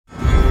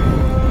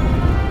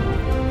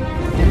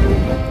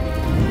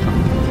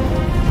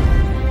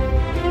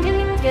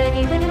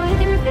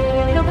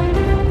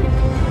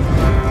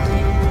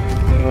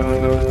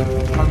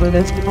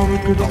let's get on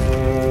to the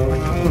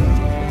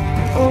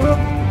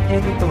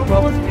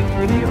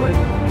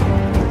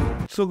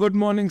So good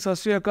morning, Sat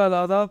Shri Akal,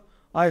 Adab.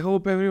 I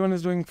hope everyone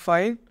is doing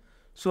fine.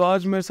 So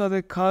आज मेरे साथ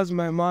एक खास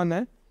मेहमान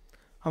है.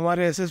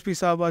 हमारे SSP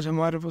साहब आज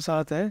हमारे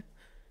साथ है.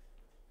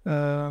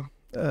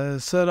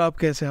 सर आप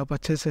कैसे हैं? आप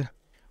अच्छे से?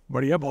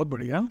 बढ़िया, बहुत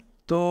बढ़िया.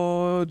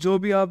 तो जो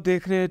भी आप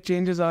देख रहे हैं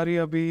चेंजेस आ रही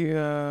है अभी,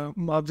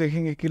 आप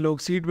देखेंगे कि लोग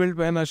सीट बेल्ट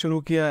पहनना शुरू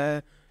किया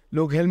है,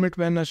 लोग हेलमेट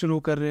पहनना शुरू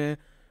कर रहे हैं,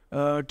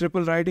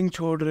 ट्रिपल राइडिंग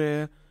छोड़ रहे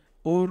हैं.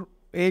 और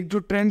एक जो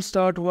ट्रेंड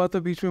स्टार्ट हुआ था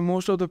बीच में,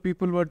 most of the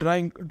people were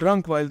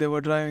drunk while they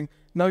were driving.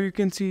 Now you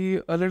can see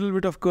a little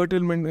bit of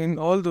curtailment in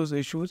all those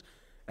issues,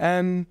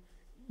 and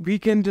we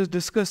can just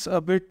discuss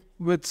a bit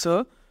with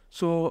sir.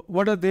 So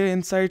what are their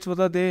insights, what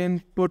are their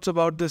inputs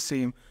about the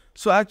same?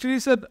 So actually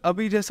sir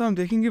अभी जैसा हम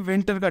देखेंगे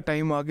winter का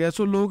time आ गया,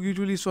 सो लोग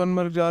usually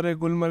Sonamarg जा रहे हैं,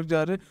 गुलमर्ग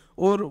जा रहे हैं,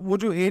 और वो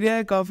जो एरिया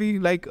है काफ़ी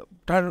लाइक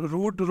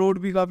रोड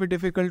भी काफ़ी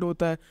डिफ़िकल्ट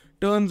होता है,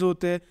 टर्न्स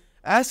होते हैं.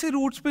 ऐसे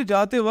रूट्स पे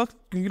जाते वक्त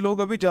क्योंकि लोग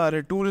अभी जा रहे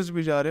हैं, टूरिस्ट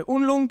भी जा रहे हैं,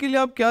 उन लोगों के लिए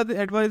आप क्या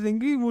एडवाइस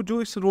देंगे वो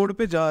जो इस रोड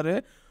पे जा रहे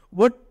हैं,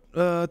 what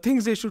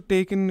things they should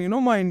take in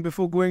mind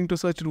before going to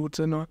such roots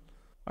and all?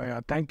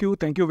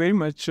 Thank you very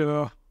much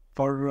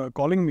for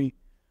calling me.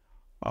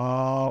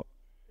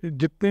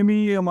 जितने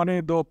भी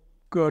हमारे दो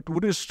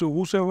tourists,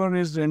 whosoever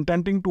is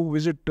intending to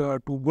visit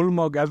to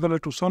Gulmarg as well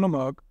as to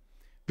Sonamarg,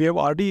 we have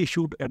already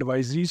issued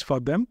advisories for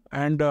them,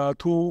 and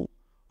through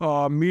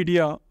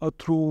media,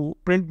 through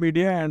print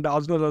media and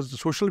as well as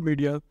social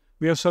media,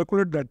 we have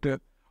circulated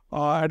that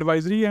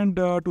advisory and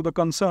to the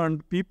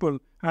concerned people,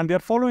 and they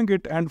are following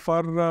it. And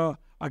for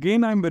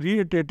again, I'm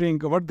reiterating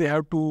what they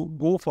have to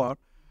go for,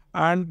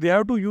 and they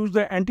have to use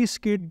the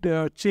anti-skid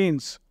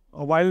chains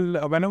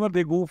whenever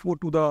they go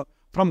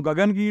from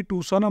Gagangi to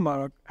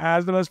Sonamarg,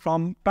 as well as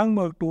from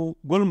Tangmarg to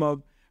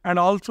Gulmarg, and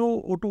also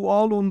to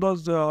all on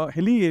those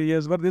hilly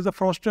areas where there's a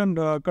frozen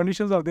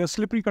conditions are there,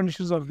 slippery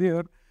conditions are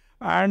there,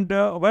 and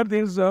where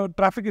there's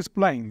traffic is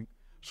plying.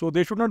 So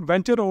they should not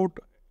venture out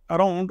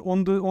around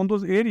on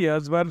those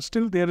areas where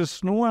still there is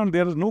snow and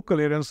there is no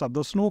clearance of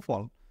the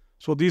snowfall.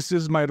 So this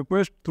is my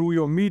request through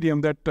your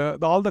medium that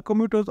all the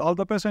commuters, all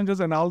the passengers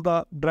and all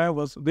the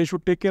drivers, they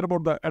should take care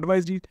about the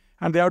advisories,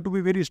 and they have to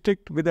be very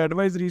strict with the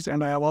advisories.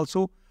 And I have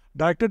also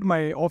directed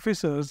my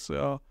officers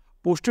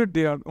posted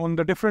there on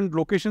the different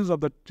locations of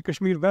the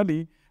Kashmir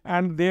Valley,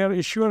 and they are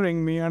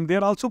assuring me, and they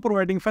are also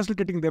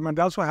facilitating them, and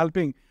they are also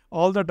helping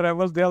all the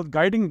drivers. They are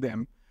guiding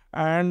them,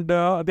 and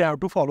they have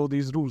to follow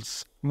these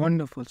rules.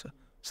 Wonderful, sir.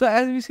 So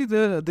as we see,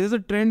 there's a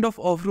trend of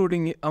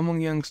off-roading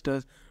among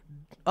youngsters.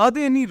 Are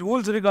there any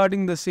rules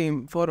regarding the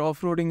same for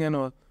off-roading and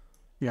all?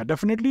 Yeah,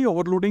 definitely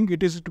overloading,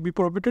 it is to be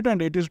prohibited, and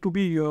it is to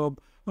be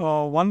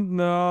one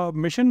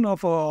mission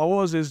of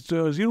ours is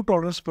zero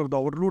tolerance for the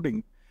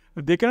overloading.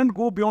 They cannot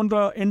go beyond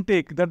the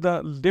intake, that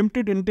the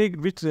limited intake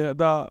which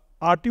the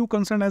RTU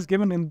concern has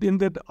given in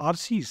the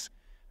RCs.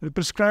 The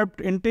prescribed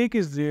intake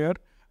is there,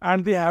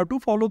 and they have to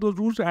follow those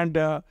rules. And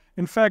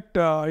in fact,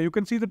 you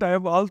can see that I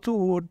have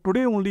also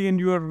today only in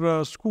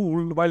your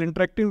school, while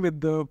interacting with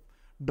the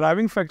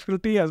driving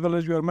faculty as well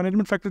as your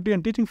management faculty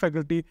and teaching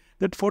faculty,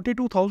 that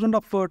 42,000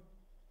 of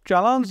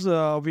challans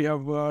we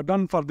have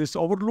done for this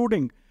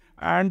overloading,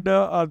 and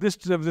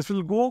this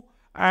will go.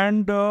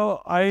 And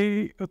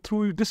I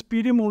through this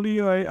medium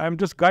only, I'm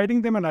just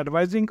guiding them and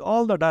advising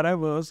all the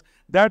drivers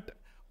that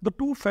the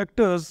two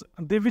factors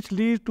which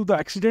lead to the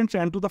accidents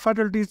and to the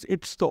fatalities,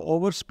 it's the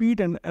overspeed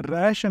and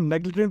rash and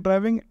negligent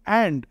driving,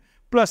 and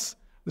plus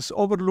this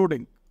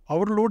overloading.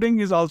 Overloading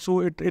is also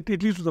it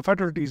leads to the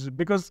fatalities,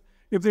 because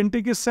if the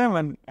intake is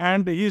 7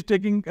 and he is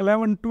taking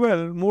 11,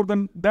 12, more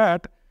than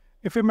that,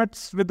 if he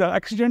meets with the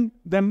accident,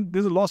 then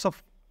there's a loss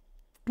of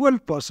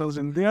 12 persons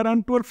in there,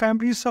 and 12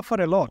 families suffer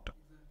a lot.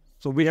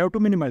 So we have to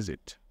minimize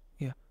it.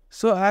 Yeah.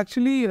 So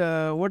actually,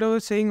 what I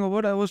was saying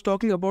about, I was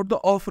talking about the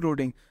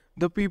off-roading.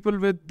 The people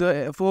with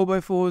the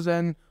 4x4s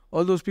and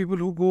all those people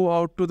who go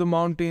out to the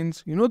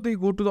mountains, they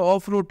go to the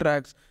off-road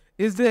tracks.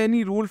 Is there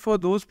any rule for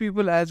those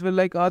people as well?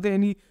 Like, are there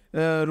any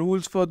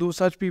rules for those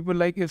such people?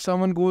 Like, if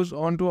someone goes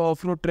on to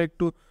off-road trek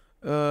to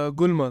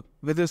Gulmarg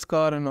with his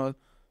car and all.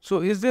 So,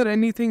 is there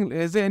any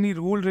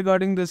rule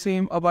regarding the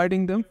same,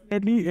 abiding them?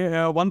 Definitely,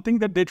 one thing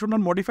that they should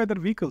not modify their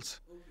vehicles.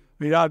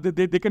 Yeah,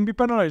 they can be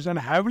penalized, and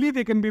heavily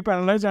they can be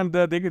penalized, and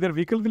their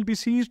vehicle will be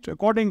seized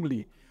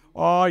accordingly.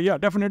 Yeah,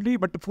 definitely.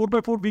 But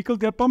 4x4 vehicles,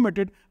 they are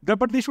permitted.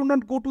 But they should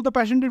not go to the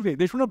passenger way.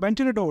 They should not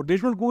venture it out. They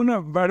should not go in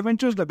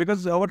adventures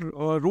because our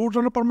roads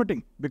are not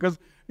permitting. Because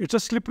it's a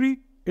slippery,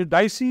 it's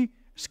dicey,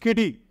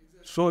 skiddy.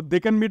 So they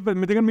can meet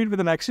with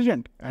an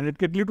accident, and it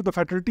can lead to the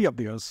fatality of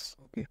theirs.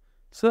 Okay.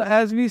 So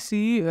as we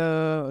see,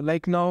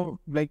 like now,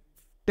 like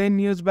 10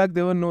 years back,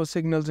 there were no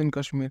signals in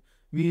Kashmir.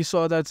 We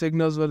saw that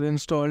signals were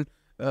installed.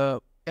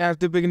 At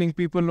the beginning,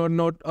 people were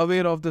not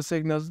aware of the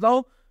signals.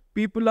 Now,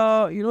 people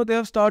are, they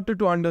have started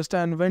to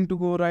understand when to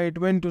go right,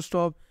 when to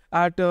stop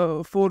at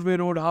a four-way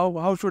road,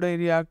 how should I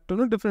react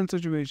to different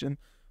situation.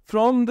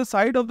 From the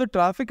side of the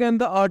traffic and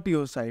the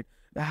RTO side,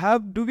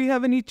 do we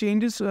have any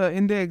changes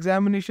in the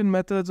examination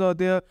methods or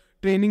their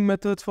training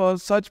methods for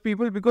such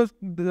people? Because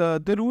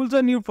the rules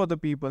are new for the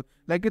people.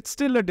 Like, it's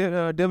still a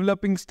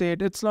developing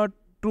state. It's not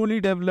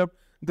truly developed.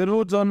 The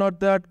roads are not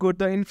that good.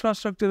 The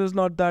infrastructure is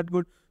not that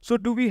good. So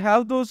do we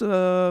have those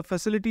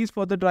facilities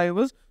for the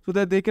drivers so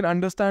that they can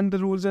understand the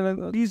rules?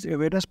 And these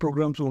awareness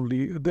programs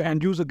only, the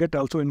end user get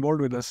also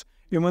involved with us.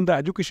 Even the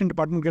education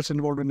department gets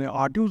involved in it.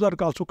 RTOs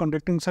are also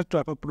conducting such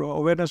type of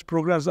awareness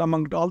programs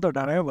among all the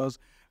drivers.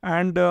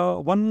 And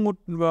one more,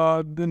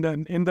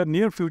 in the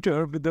near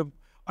future, with the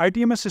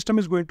ITMS system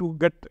is going to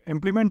get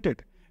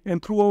implemented.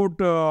 And throughout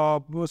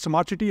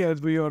smart city, as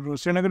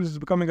Srinagar is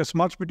becoming a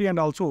smart city, and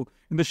also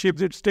in the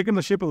shape, it's taken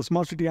the shape of a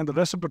smart city, and the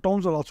rest of the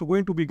towns are also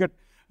going to be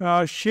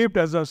shaped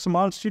as a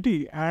smart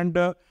city. And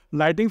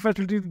lighting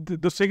facilities,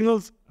 the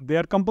signals, they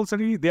are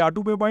compulsory, they are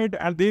to be obeyed,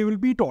 and they will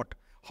be taught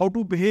how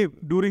to behave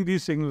during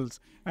these signals.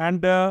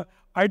 And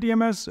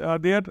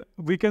ITMS, there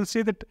we can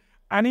say that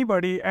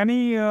anybody,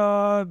 any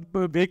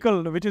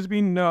vehicle which has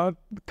been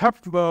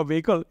theft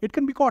vehicle, it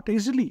can be caught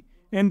easily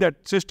in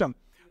that system.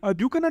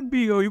 You cannot be,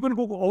 you can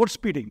go over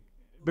speeding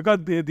because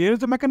there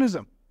is a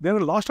mechanism. There are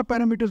lots of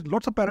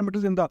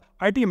parameters in the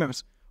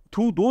ITMS.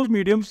 Through those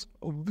mediums,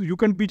 you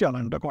can be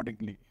challenged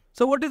accordingly.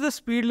 So what is the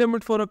speed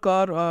limit for a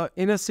car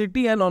in a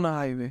city and on a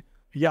highway?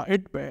 Yeah,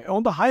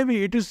 on the highway,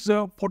 it is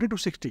 40 to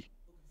 60.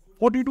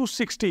 40 to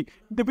 60.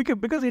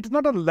 Because it's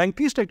not a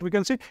lengthy stretch, we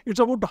can say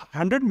it's about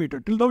 100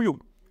 meters till now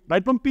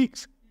right from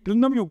peaks till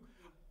now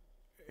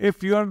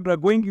if you are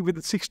going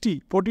with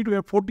 60,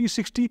 40,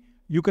 60,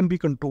 you can be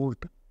controlled.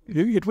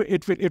 It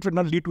will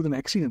not lead to an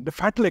accident, the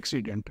fatal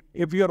accident.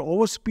 If you are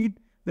over speed,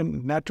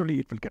 then naturally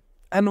it will get.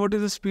 And what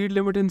is the speed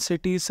limit in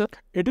cities, sir?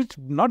 It is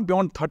not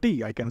beyond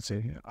 30, I can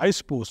say, I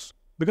suppose,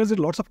 because there's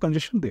lots of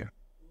congestion there.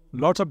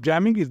 Lots of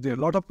jamming is there,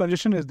 lot of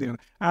congestion is there.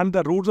 And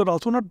the roads are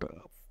also not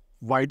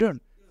wider.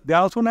 They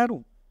are also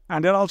narrow.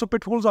 And there are also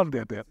pitfalls are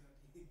there.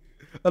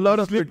 A lot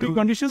of slippery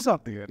conditions are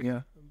there.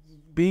 Yeah.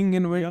 Being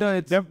in winter,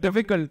 it's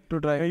difficult to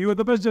drive. You are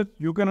the best judge.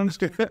 You can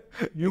understand.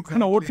 You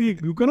can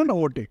overtake. You cannot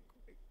overtake.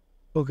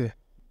 Okay.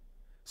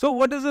 So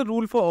what is the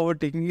rule for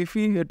overtaking? If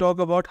we talk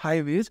about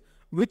highways,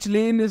 which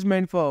lane is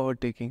meant for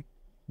overtaking?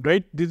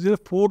 Right. This is a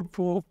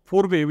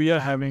four-way we are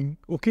having.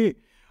 Okay.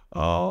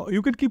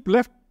 You can keep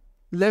left.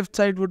 Left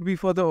side would be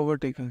for the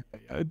overtaking.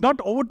 Not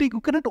overtake.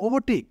 You cannot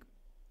overtake.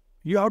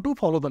 You have to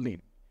follow the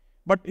lane.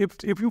 But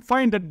if you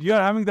find that you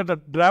are having that the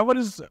driver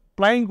is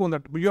plying on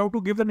that, you have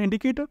to give an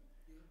indicator.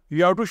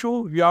 You have to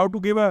show. You have to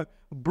give a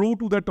blow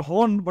to that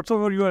horn,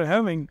 whatsoever you are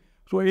having.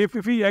 So if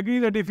he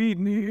agrees that if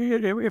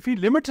he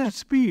limits his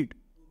speed,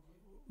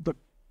 the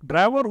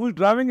driver who is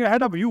driving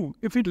ahead of you,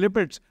 if he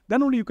limits,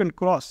 then only you can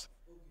cross.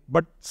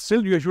 But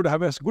still you should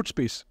have a good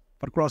space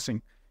for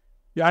crossing.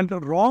 Yeah, and the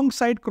wrong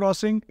side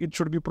crossing, it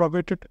should be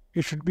prohibited.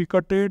 It should be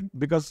curtailed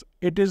because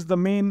it is the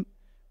main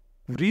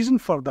reason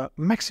for the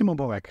maximum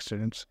of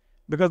accidents.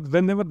 Because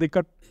whenever they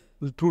cut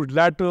through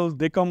laterals,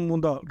 they come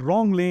on the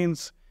wrong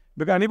lanes.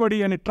 Because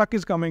any truck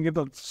is coming, if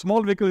a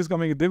small vehicle is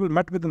coming, they will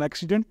meet with an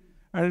accident.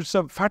 And it's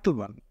a fatal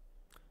one.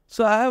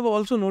 So I have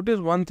also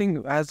noticed one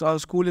thing, as our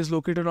school is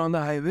located on the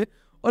highway,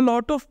 a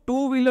lot of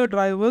two-wheeler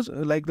drivers,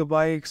 like the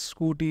bikes,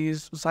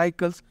 scooties,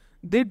 cycles,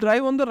 they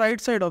drive on the right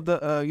side of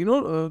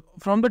the,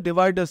 from the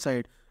divider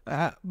side.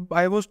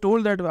 I was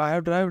told that I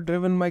have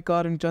driven my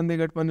car in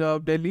Chandigarh,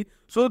 Punjab, Delhi.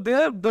 So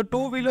there, the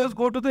two-wheelers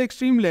go to the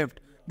extreme left.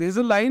 There's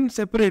a line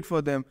separate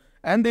for them.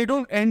 And they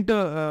don't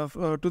enter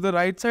to the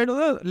right side or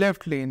the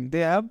left lane. They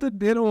have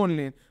their own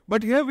lane.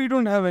 But here we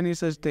don't have any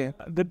such thing.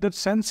 That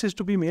sense is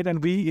to be made,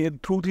 and we,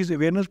 through these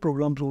awareness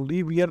programs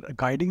only, we are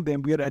guiding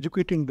them, we are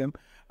educating them,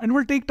 and it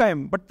will take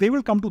time, but they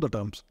will come to the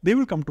terms. They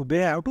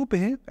have to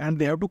behave, and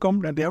they have to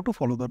come, and they have to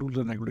follow the rules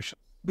and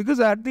regulations. Because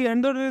at the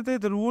end of the day,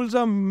 the rules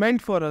are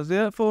meant for us. They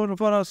are for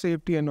our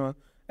safety and all.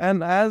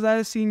 And as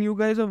I've seen, you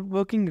guys are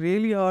working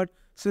really hard.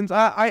 Since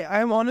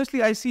I'm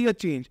honestly, I see a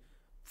change.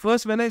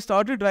 First, when I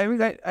started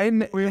driving, I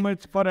never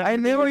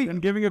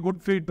giving a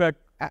good feedback.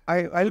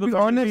 I'll be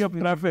honest with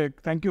traffic.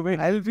 Thank you very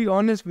much. I'll be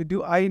honest with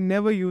you. I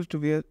never used to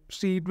wear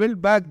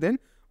seatbelt back then,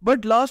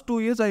 but last 2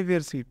 years I wear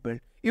seatbelt.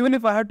 Even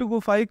if I had to go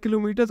 5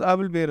 kilometers, I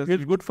will wear a seatbelt.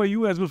 It's good for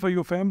you as well for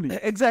your family.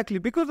 Exactly,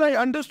 because I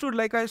understood.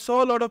 Like, I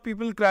saw a lot of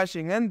people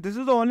crashing, and this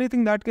is the only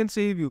thing that can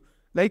save you.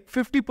 Like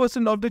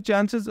 50% of the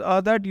chances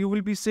are that you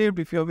will be saved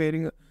if you're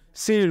wearing a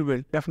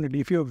seatbelt.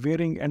 Definitely, if you're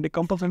wearing, and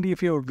compulsively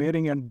if you're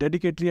wearing, and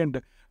dedicatedly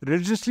and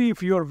religiously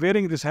if you're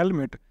wearing this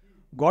helmet,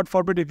 God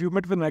forbid if you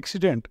met with an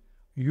accident,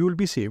 you will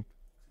be saved.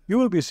 You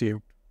will be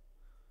saved.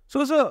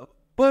 So, sir,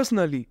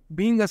 personally,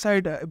 being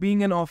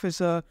an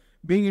officer,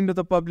 being into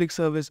the public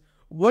service,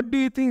 what do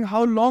you think,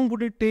 how long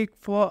would it take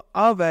for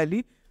our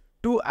valley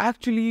to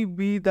actually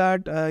be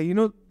that,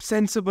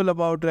 sensible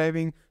about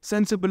driving,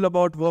 sensible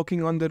about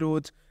walking on the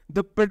roads?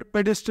 The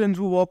pedestrians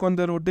who walk on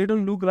the road, they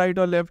don't look right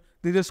or left,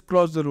 they just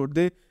cross the road.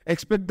 They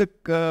expect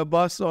the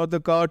bus or the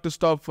car to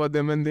stop for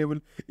them, and they will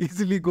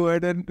easily go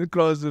ahead and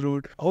cross the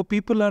road. Our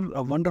people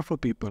are wonderful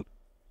people.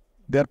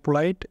 They are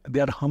polite, they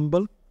are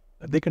humble,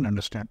 they can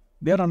understand.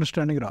 They are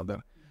understanding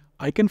rather.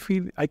 I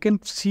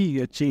can see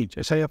a change.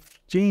 As I have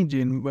change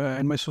in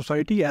my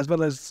society as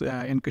well as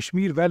in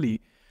Kashmir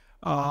Valley.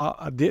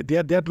 They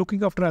are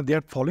looking after, they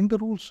are following the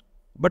rules.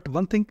 But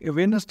one thing,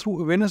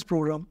 through awareness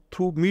program,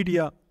 through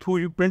media,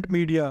 through print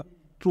media,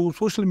 through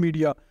social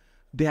media,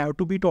 they have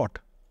to be taught.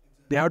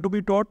 They have to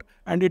be taught,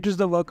 and it is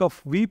the work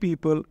of we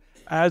people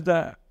as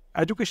the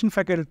education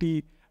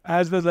faculty,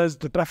 as well as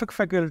the traffic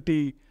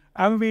faculty,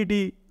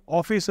 MVD,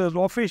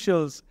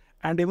 officials,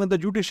 and even the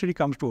judiciary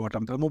comes to our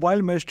term. The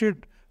mobile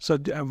magistrate, so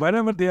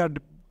wherever they are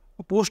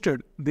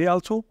posted, they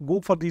also go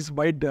for these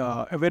wide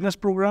awareness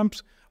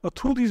programs.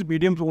 Through these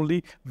mediums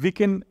only, we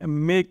can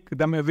make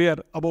them aware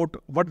about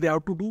what they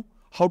have to do,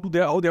 how they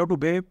have to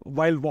behave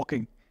while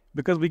walking.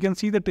 Because we can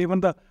see that even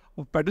the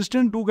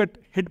pedestrians do get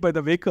hit by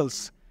the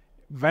vehicles.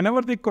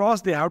 Whenever they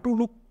cross, they have to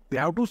look, they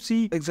have to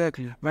see.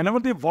 Exactly. Whenever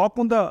they walk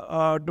on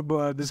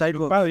the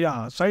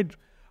sidewalk, side,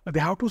 they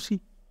have to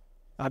see.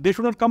 They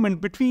should not come in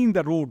between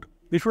the road.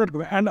 They should not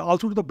go, and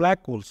also to the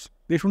black holes.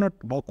 They should not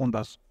walk on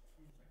those.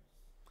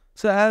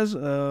 So as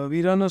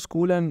we run a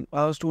school and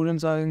our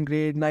students are in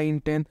grade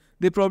 9, 10,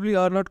 they probably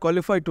are not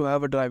qualified to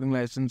have a driving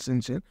license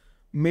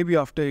maybe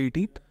after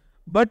 18.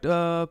 But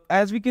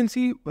as we can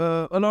see,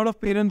 a lot of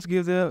parents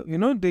give their,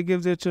 they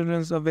give their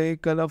children a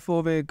vehicle, a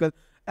 4-vehicle,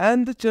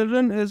 and the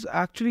children is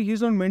actually,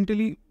 he's not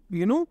mentally,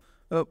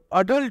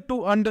 adult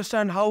to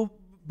understand how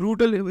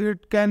brutal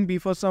it can be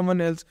for someone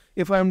else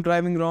if I'm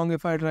driving wrong,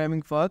 if I'm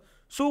driving fast.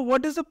 So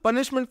what is the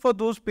punishment for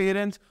those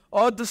parents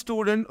or the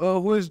student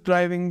who is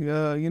driving,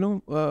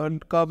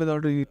 car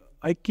without a...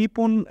 I keep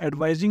on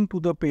advising to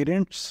the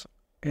parents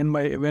in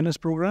my awareness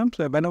programs,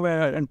 whenever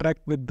I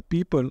interact with the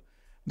people,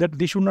 that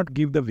they should not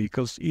give the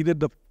vehicles, either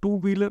the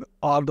 2-wheeler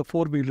or the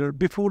 4-wheeler,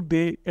 before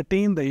they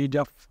attain the age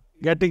of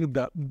getting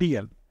the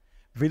DL.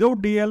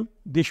 Without DL,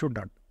 they should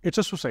not. It's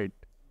a suicide.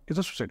 It's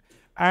a suicide.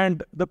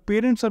 And the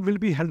parents will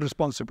be held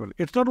responsible.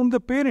 It's not only the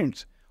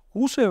parents.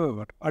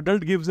 Whosoever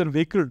adult gives their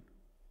vehicle,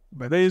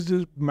 whether it's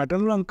his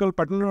maternal uncle,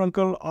 paternal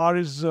uncle, or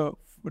his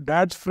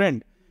dad's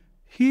friend,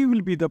 he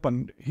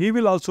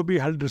will also be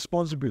held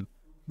responsible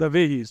the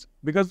way he is.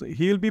 Because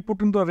he will be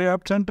put into the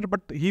rehab center,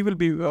 but he will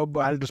be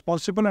held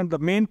responsible, and the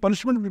main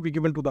punishment will be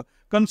given to the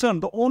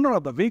the owner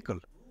of the vehicle.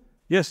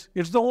 Yes,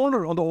 it's the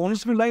owner. The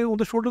onus will lie on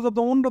the shoulders of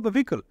the owner of the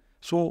vehicle.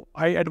 So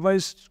I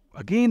advise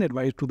to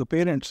the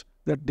parents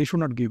that they should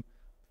not give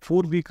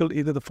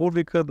either the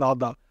 4-vehicle or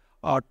the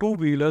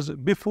 2-wheelers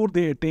before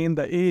they attain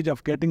the age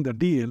of getting the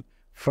DL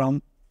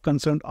from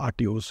concerned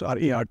RTOs or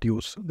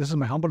ARTOs. This is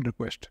my humble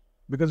request.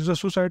 Because it's a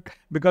suicide,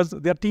 because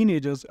they are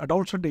teenagers,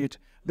 adolescent age,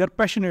 they are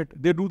passionate,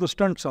 they do the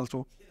stunts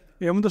also.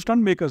 Even the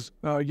stunt makers,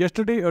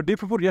 day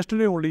before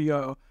yesterday only,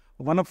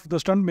 one of the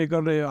stunt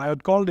makers, I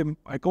had called him,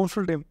 I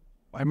counseled him,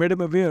 I made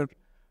him aware,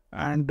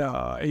 and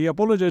he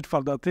apologized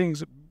for the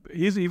things.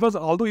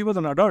 Although he was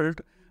an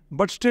adult,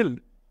 but still,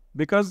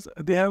 because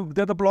they're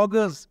the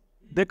bloggers,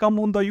 they come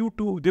on the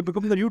YouTube, they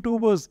become the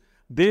YouTubers,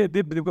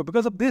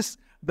 because of this,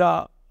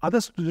 the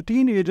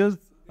teenagers,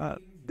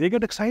 they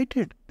get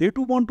excited. They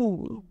too want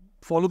to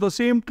follow the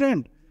same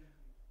trend.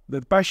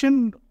 The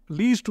passion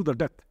leads to the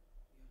death.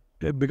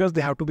 Because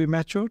they have to be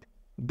matured,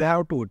 they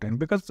have to attend.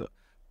 Because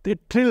it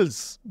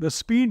thrills, the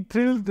speed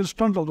thrills, the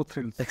stunts also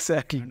thrills.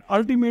 Exactly. And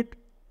ultimate,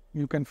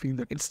 you can feel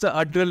that. It's the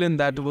adrenaline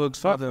that works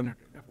for them.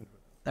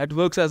 That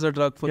works as a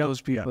drug for those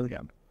people.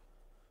 Yeah.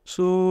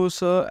 So,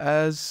 sir,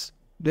 as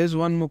there's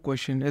one more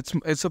question.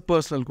 It's a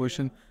personal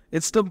question.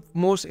 It's the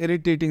most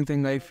irritating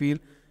thing I feel.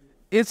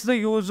 It's the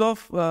use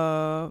of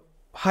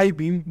high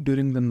beam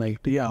during the night.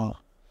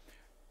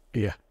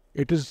 Yeah.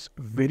 It is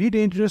very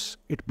dangerous.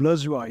 It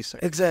blurs your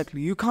eyesight.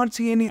 Exactly. You can't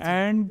see anything.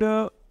 And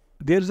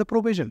there is a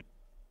provision.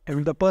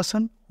 And the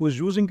person who is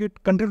using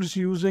it,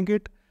 continuously using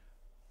it,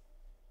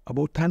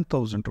 about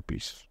 10,000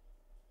 rupees.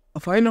 A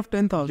fine of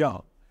 10,000? Yeah.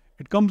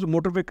 It comes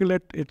motor vehicle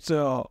act, it's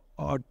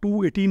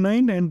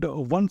 289 and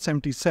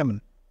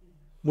 177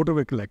 motor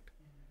vehicle act.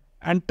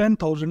 And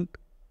 10,000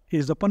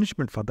 is the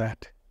punishment for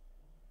that.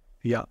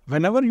 Yeah.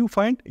 Whenever you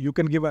find, you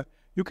can give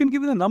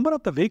the number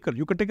of the vehicle.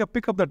 You can take a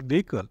pic of that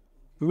vehicle.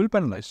 We will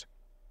penalize him.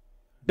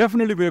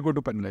 Definitely we are going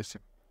to penalize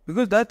him.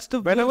 Because that's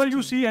the... Whenever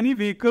you see any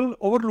vehicle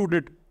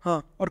overloaded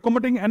or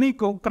committing any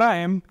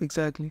crime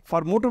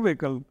for motor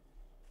vehicle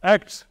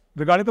acts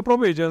regarding the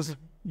provisions,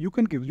 you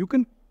can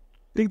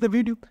take the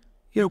video.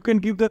 You can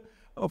give the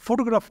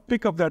photograph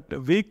pic of that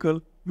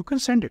vehicle. You can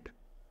send it.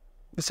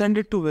 Send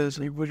it to where?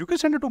 You can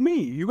send it to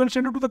me. You can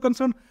send it to the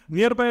concerned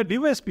nearby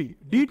DYSP,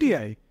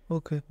 DTI.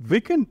 Okay.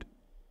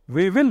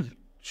 We will.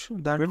 Sure,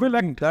 we will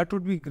act. That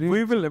would be great.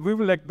 We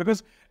will act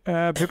because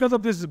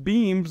of these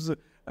beams,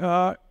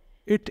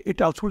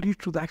 it also leads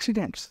to the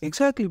accidents.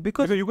 Exactly,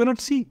 because you cannot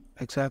see.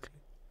 Exactly.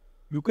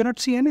 You cannot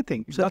see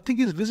anything. Nothing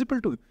is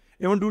visible to you.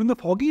 Even during the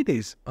foggy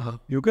days,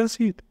 you can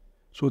see it.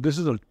 So this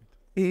is ultimate.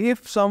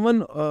 If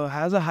someone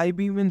has a high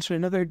beam in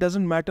Srinagar, it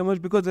doesn't matter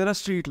much because there are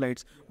street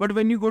lights. But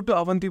when you go to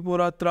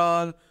Avantipura,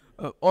 Tral,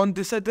 on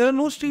this side, there are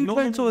no street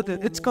lights over there.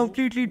 It's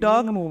completely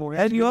dark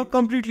and you are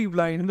completely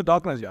blind. In the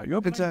darkness, yeah.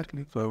 You're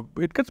exactly. So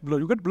it gets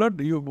blurred. You get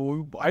blurred.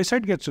 Your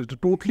eyesight gets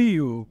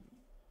totally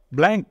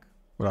blank.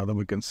 rather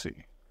we can say.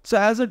 So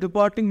as a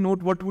departing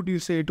note, what would you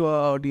say to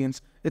our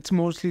audience? It's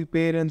mostly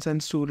parents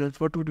and students.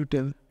 What would you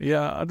tell?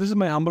 Yeah, this is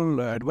my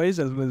humble advice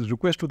as well as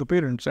request to the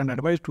parents and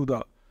advice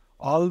to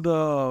all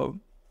the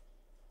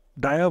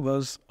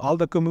drivers, all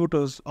the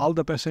commuters, all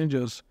the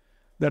passengers,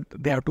 that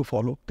they have to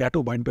follow, they have to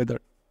abide by the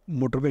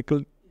motor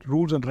vehicle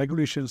rules and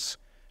regulations,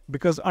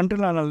 because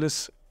until and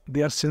unless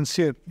they are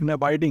sincere in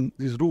abiding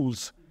these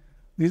rules,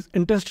 this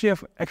intensity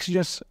of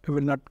accidents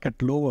will not get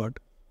lowered.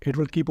 It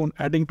will keep on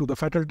adding to the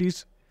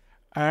fatalities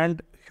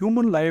and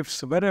human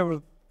lives.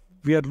 Wherever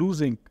we are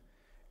losing,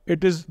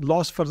 it is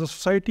loss for the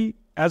society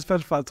as well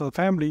as for the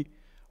family,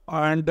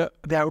 and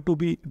they have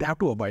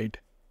to abide,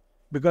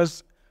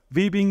 because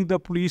we being the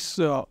police,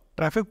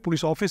 traffic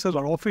police officers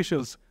or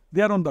officials,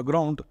 they are on the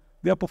ground,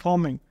 they are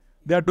performing,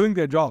 they are doing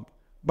their job.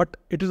 But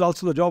it is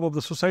also the job of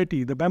the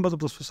society, the members of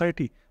the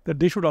society, that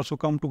they should also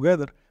come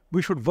together.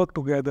 We should work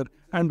together,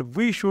 and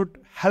we should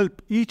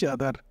help each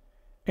other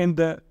in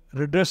the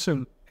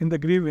redressal, in the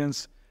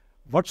grievance,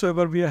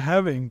 whatsoever we are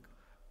having,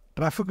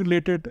 traffic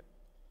related,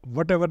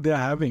 whatever they are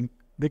having,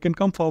 they can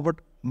come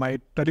forward. My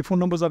telephone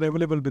numbers are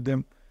available with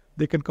them.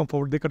 They can come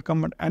forward. They can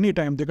come at any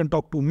time. They can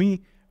talk to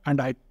me,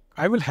 and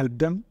I will help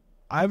them.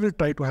 I will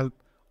try to help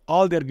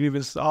all their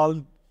grievances,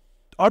 all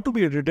are to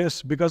be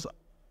redressed, because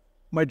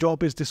my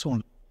job is this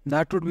one.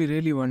 That would be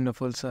really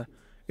wonderful, sir.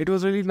 It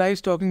was really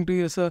nice talking to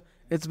you, sir.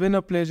 It's been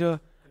a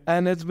pleasure,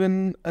 and it's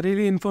been a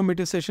really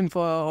informative session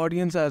for our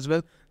audience as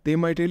well. They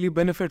might really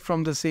benefit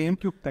from the same.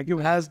 Thank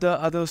you. As the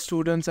other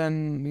students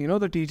and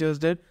the teachers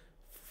did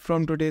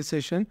from today's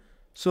session.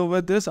 So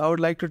with this, I would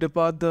like to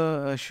depart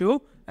the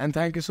show, and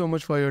thank you so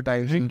much for your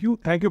time. Thank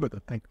you,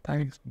 brother. Thanks.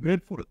 Thanks.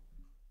 Grateful.